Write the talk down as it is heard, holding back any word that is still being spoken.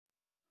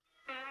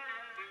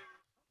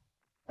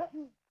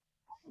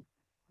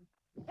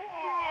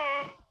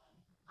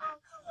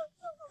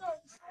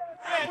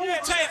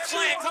Take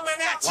flame coming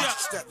at you. Watch a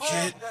step,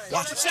 kid.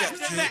 Watch a step,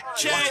 kid.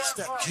 Watch a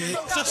step, kid.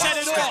 So set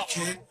it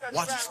off.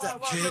 Watch a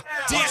step, kid.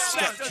 Dear Watch a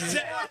step,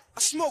 kid. I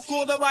smoke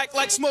on the mic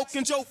like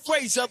smoking Joe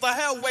Frazier, the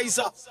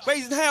Hellraiser,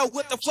 raising hell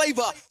with the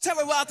flavor,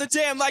 terrorize the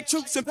jam like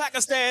troops in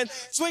Pakistan,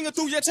 swinging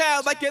through your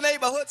town like your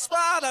neighborhood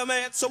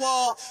Spider-Man. So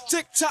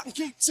tick tock and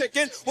keep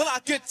ticking, when I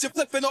get you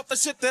flipping off the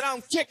shit that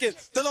I'm kicking.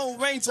 The Lone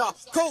Ranger,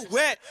 cold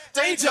red,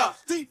 danger,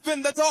 deep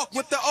in the dark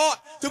with the art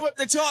to rip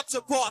the charts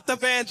apart. The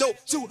vandal,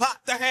 too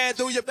hot to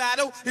handle your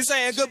battle. You're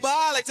saying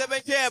goodbye like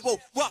Tevin Campbell.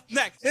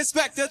 Roughneck,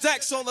 Inspector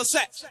Dex on the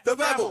set. The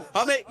rebel,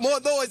 I make more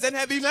noise than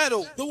heavy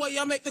metal. The way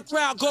I make the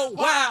crowd go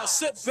wild.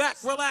 Sit back,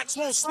 relax,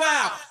 won't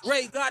smile.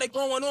 Ray got it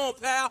going on,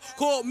 pal.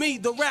 Call me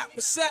the rap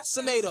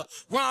assassinator.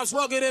 Rhymes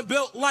rugged and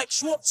built like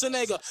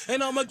Schwarzenegger.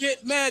 And I'ma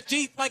get mad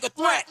deep like a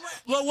threat.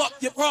 Blow up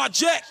your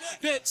project,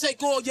 then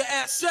take all your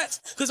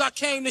assets. Cause I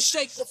came to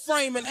shake the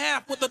frame in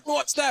half with the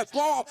thoughts that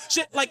bomb.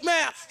 Shit like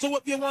math. So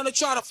if you wanna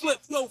try to flip,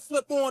 yo,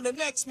 flip on the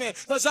next man.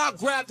 Cause I'll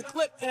grab the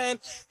clip and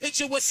hit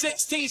you with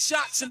 16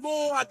 shots and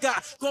more. I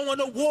got going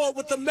to war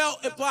with the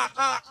melting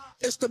pot.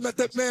 It's the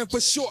Method Man for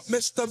short,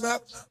 Mr.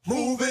 Map.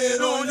 Move it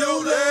on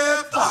your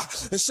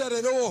left and set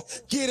it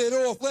off, get it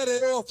off, let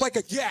it off like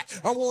a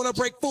gat. I wanna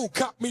break food,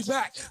 cop me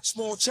back.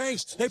 Small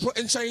change, they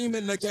putting shame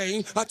in the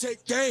game. I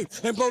take game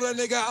and blow that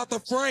nigga out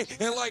the frame.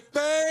 And like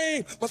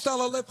bang, my style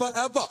will live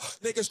forever.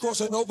 Niggas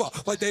crossing over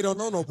like they don't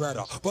know no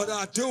better, but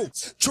I do.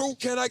 True,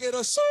 can I get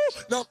a soul?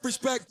 Not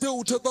respect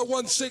due to the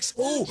 1-6.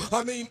 Ooh,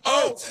 I mean,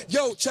 oh,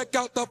 yo, check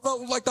out the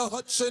flow like the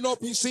Hudson or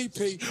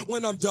PCP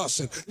when I'm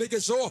dusting.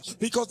 Niggas off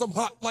because I'm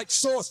hot like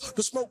sauce.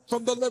 The smoke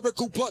from the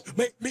lyrical blood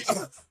make me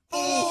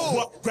Ooh,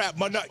 what grab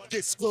my nut,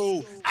 get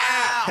screwed.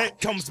 Ah, here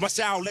comes my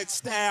Shaolin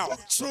style.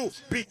 True,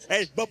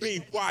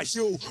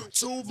 B-A-B-Y-U.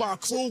 To my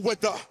crew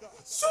with the...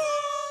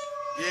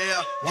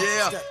 Yeah,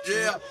 yeah,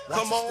 yeah.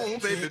 Come on,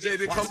 baby,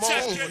 baby, come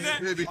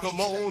on. Baby,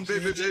 come on,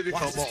 baby, baby,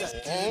 come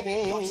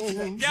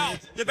on. Yo,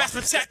 you best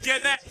protect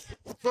your neck.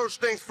 First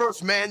things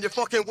first, man, you're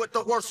fucking with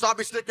the worst. I'll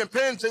be sticking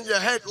pins in your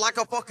head like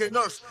a fucking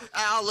nurse.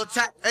 I'll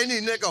attack any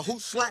nigga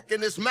who's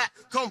slacking his mat.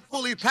 Come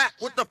fully packed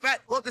with the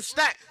fat bucket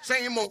stack.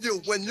 Shame on you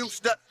when you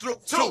step through.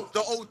 Two,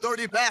 the old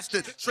dirty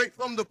bastard, straight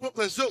from the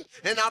Brooklyn Zoo.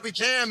 And I'll be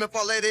jammed if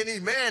I let any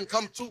man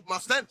come to my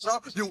center.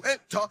 You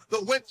enter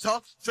the winter,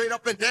 straight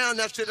up and down,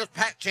 that shit is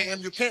packed jam.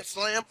 You can't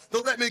slam,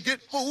 don't let me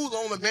get fooled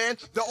on it, man.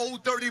 The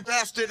old dirty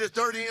bastard is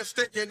dirty and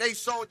sticking. They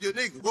saw you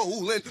niggas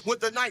rolling with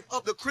the knife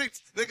of the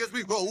creeps. Niggas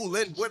be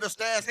rolling with a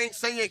stash, ain't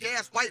saying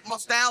gas. Bite my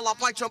style, I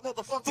bite your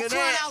motherfucking ass. For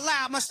crying out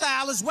loud, my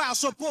style is wild,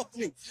 so book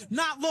me.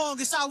 Not long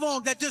is how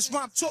long that this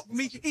rhyme took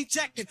me.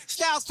 Ejecting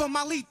styles from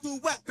my lethal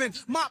weapon.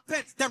 My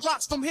pen that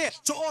rocks from here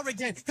to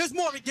Oregon. Here's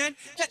more again.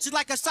 Catch it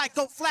like a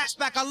psycho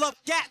flashback. I love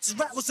gats.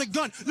 Rap was a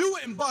gun. You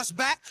wouldn't bust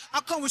back. I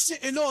come with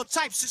shit in all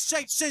types of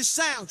shapes and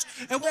sounds.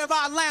 And where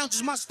I lounge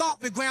is my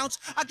stomping grounds.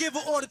 I give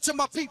an order to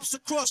my peeps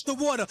across the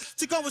water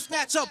to go and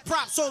snatch up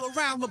props all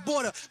around the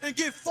border and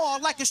get far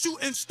like a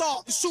shooting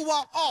star. The shoe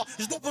out all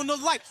is living the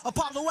life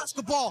Apollo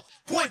Escobar.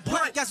 Point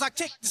blank as I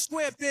kick the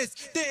square biz.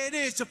 There it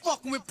is. You're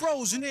fucking with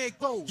pros and there it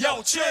goes.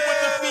 Yo, chill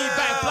with the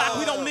feedback block.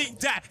 We don't need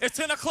that. It's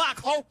 10 o'clock,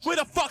 ho. Where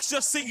the fuck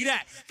you see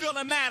that?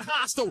 Feeling mad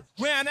hostile.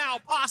 Ran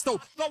out hostile.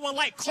 Flowing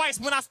like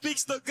Christ when I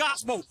speaks the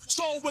gospel.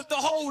 Soul with the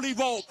holy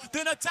roll.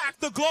 Then attack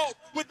the globe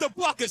with the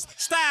buckets.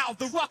 Style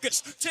the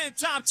ruckus. 10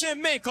 times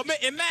 10 men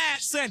committing mad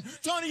sin.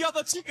 Turn the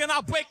other cheek and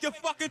I'll break your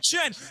fucking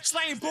chin.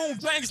 Slaying boom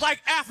bangs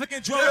like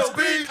African drums.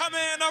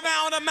 Coming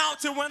around the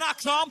mountain when I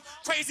come.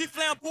 Crazy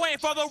flamboyant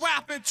for the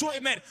rap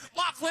enjoyment.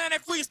 My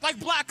planet freeze like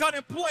black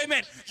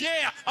unemployment.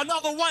 Yeah,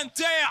 another one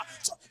there.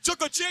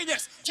 Took a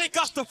genius. Take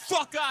us the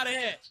fuck out of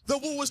here. The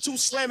Wu is too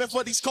slamming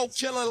for these coke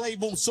killer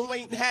labels, so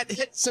ain't had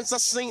hits since I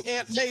seen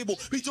Aunt Mabel.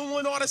 Be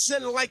doing all the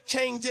sin like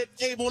Kane did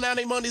Abel. Now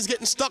they money's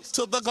getting stuck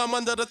to the gum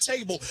under the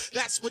table.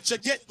 That's what you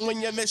get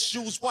when you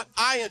misuse what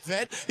I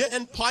invent. Your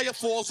empire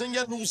falls and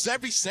you lose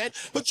every cent.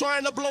 But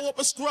trying to blow up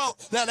a scrub,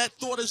 now that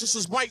thought is just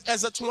as bright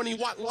as a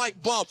 20-watt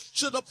light bulb.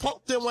 Should've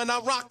pumped it when I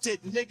rocked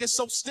it. Niggas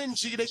so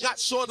stingy, they got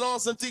short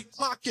arms and deep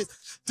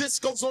pockets. This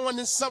goes on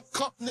in some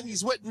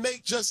companies with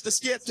majors that's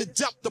scared to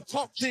death to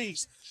pump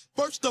these.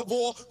 First of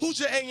all, who's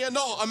your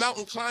A&R? A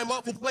mountain climber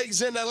who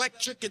plays an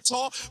electric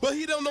guitar, but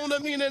he don't know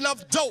the meaning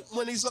of dope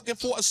when he's looking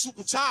for a suit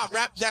and tie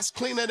rap that's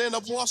cleaner than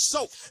a bar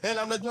soap. And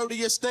I'm the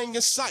dirtiest thing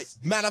in sight.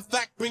 Matter of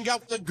fact, bring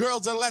out the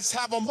girls and let's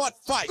have a mud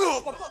fight.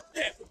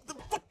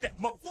 Fuck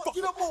that motherfucker.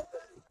 Get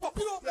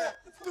up, man.